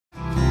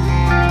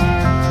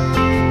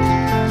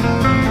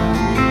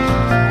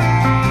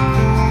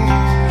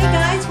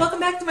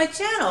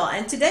channel,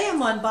 and today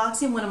I'm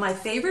unboxing one of my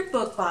favorite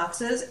book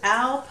boxes,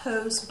 Al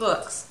Post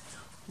Books.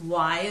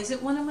 Why is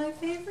it one of my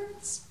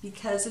favorites?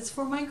 Because it's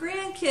for my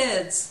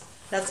grandkids.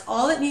 That's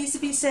all that needs to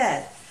be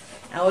said.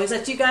 I always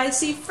let you guys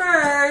see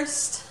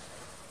first.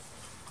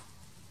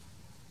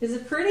 Is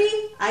it pretty?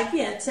 I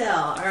can't tell.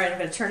 All right, I'm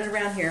going to turn it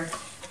around here.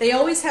 They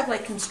always have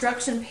like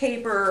construction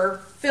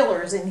paper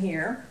fillers in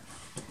here,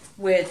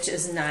 which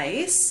is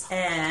nice.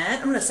 And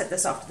I'm going to set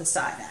this off to the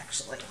side,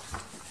 actually.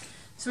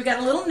 So we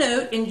got a little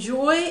note,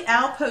 enjoy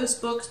Al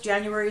Post Books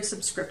January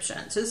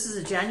subscription. So this is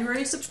a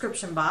January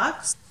subscription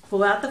box.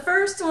 Pull out the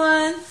first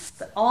one,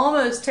 The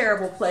Almost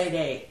Terrible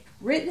Playdate,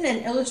 written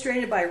and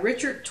illustrated by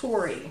Richard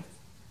Torrey.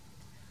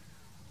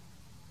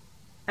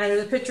 And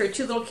there's a picture of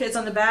two little kids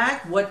on the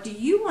back. What do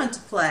you want to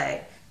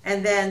play?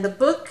 And then the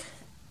book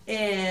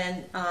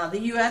in the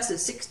U.S.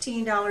 is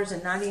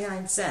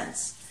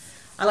 $16.99.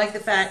 I like the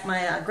fact,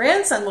 my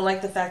grandson will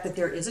like the fact that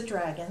there is a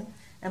dragon.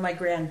 And my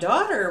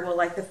granddaughter will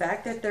like the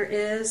fact that there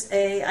is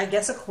I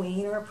guess a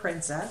queen or a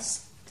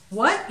princess.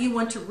 What you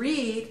want to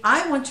read?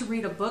 I want to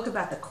read a book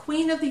about the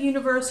queen of the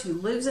universe who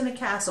lives in a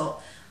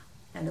castle.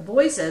 And the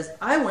boy says,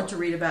 I want to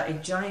read about a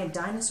giant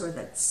dinosaur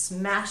that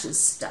smashes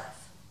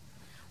stuff.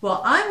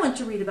 Well, I want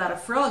to read about a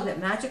frog that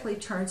magically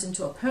turns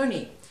into a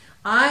pony.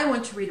 I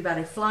want to read about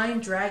a flying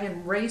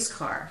dragon race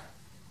car.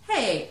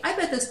 Hey, I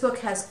bet this book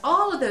has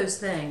all of those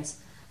things.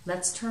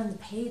 Let's turn the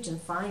page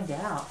and find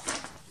out.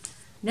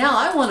 Now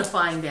I want to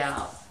find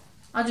out.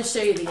 I'll just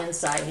show you the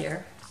inside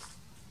here.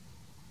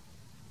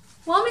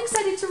 Well, I'm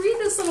excited to read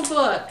this little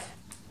book.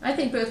 I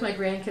think both my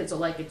grandkids will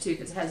like it too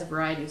because it has a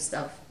variety of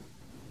stuff.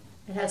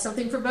 It has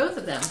something for both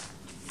of them.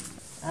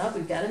 Oh,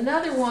 we've got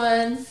another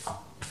one.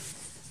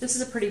 This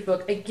is a pretty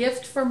book, A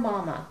Gift for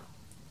Mama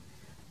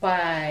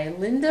by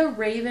Linda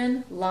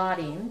Raven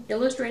Lotting,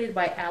 illustrated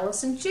by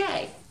Allison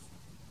J.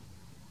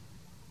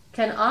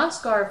 Can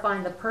Oscar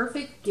find the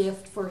perfect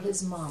gift for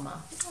his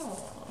mama?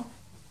 Aww.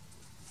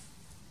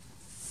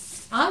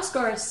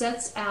 Oscar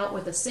sets out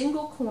with a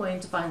single coin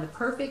to find the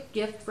perfect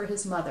gift for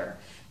his mother,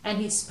 and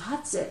he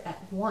spots it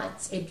at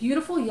once, a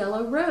beautiful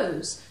yellow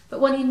rose. But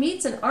when he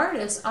meets an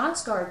artist,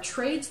 Oscar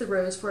trades the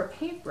rose for a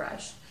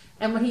paintbrush.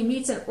 And when he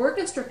meets an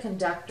orchestra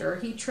conductor,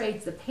 he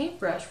trades the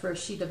paintbrush for a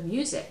sheet of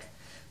music.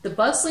 The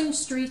bustling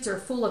streets are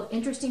full of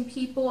interesting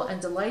people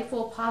and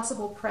delightful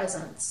possible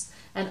presents.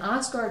 And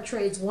Oscar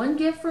trades one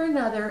gift for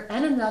another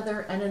and another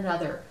and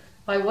another.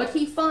 But what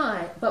he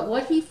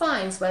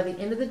finds by the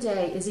end of the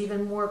day is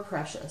even more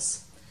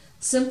precious.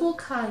 Simple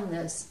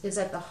kindness is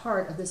at the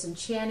heart of this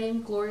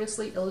enchanting,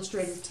 gloriously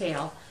illustrated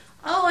tale.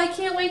 Oh, I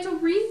can't wait to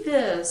read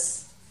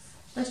this.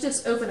 Let's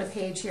just open a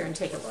page here and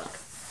take a look.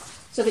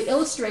 So the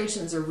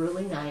illustrations are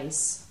really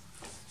nice.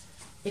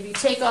 If you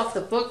take off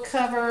the book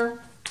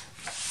cover,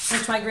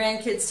 which my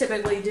grandkids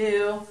typically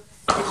do,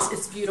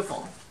 it's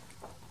beautiful.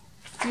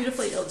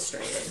 Beautifully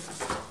illustrated.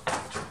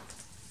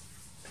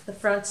 The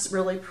front's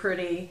really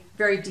pretty,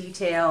 very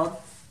detailed,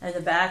 and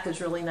the back is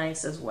really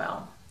nice as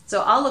well.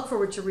 So I'll look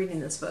forward to reading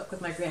this book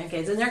with my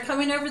grandkids, and they're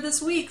coming over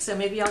this week, so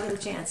maybe I'll get a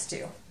chance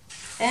to.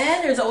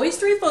 And there's always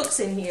 3 books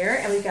in here,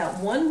 and we've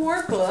got one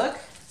more book.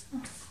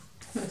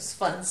 Those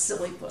fun,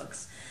 silly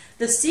books.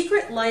 The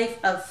Secret Life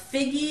of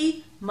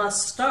Figgy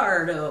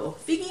Mostardo.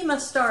 Figgy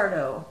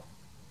Mostardo.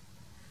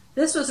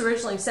 This was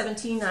originally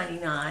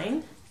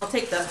 $17.99. I'll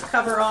take the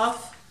cover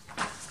off,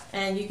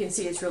 and you can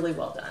see it's really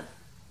well done.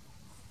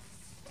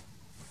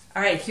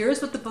 All right,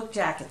 here's what the book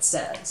jacket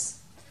says.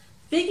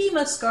 Figgy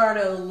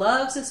Mostardo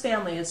loves his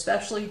family,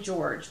 especially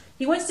George.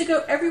 He wants to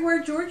go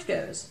everywhere George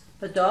goes,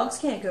 but dogs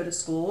can't go to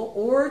school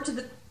or to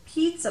the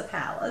pizza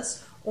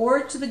palace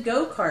or to the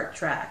go-kart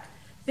track.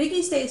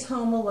 Figgy stays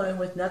home alone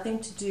with nothing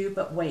to do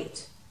but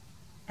wait,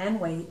 and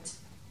wait,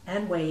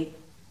 and wait,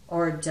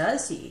 or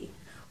does he?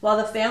 While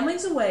the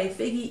family's away,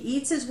 Figgy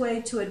eats his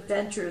way to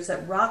adventures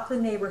that rock the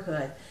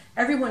neighborhood.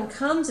 Everyone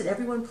comes and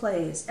everyone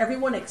plays,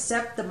 everyone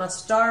except the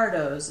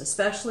Mostardos,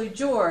 especially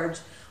George,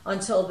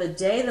 until the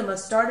day the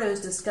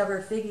Mostardos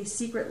discover Figgy's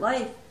secret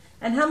life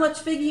and how much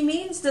Figgy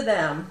means to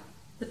them.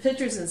 The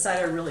pictures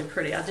inside are really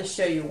pretty. I'll just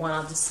show you one.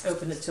 I'll just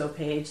open it to a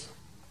page.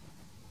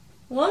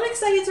 Well, I'm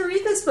excited to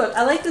read this book.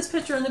 I like this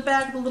picture on the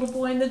back of the little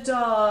boy and the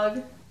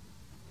dog.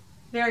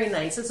 Very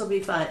nice. This will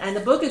be fun. And the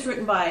book is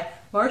written by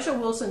Marsha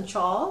Wilson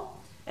Chall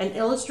and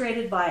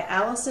illustrated by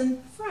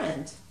Allison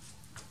Friend.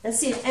 Let's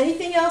see if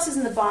anything else is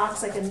in the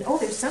box. Oh,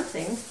 there's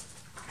something.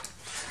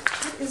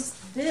 What is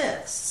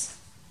this?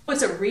 Oh,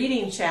 it's a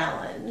reading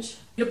challenge.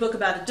 Read a book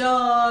about a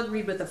dog,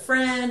 read with a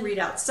friend, read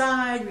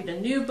outside, read a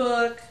new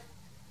book,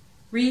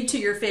 read to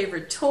your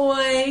favorite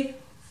toy,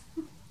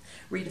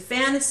 read a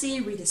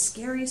fantasy, read a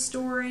scary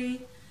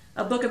story,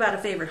 a book about a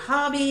favorite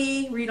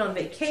hobby, read on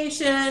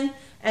vacation,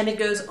 and it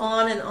goes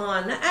on and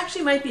on. That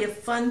actually might be a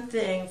fun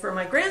thing for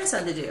my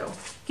grandson to do.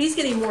 He's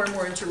getting more and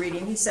more into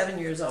reading. He's 7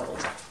 years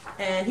old.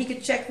 And he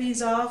could check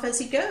these off as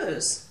he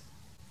goes.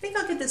 I think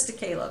I'll get this to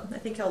Caleb. I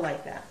think he'll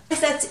like that.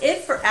 That's it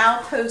for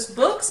Al Post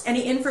Books.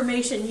 Any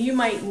information you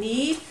might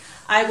need,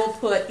 I will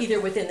put either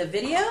within the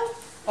video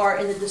or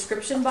in the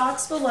description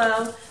box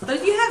below. But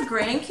if you have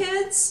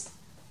grandkids,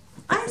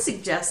 I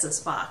suggest this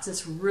box.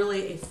 It's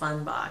really a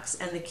fun box,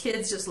 and the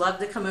kids just love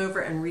to come over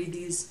and read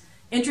these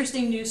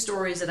interesting news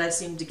stories that I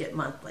seem to get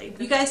monthly.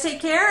 You guys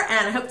take care,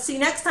 and I hope to see you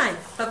next time.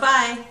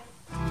 Bye-bye.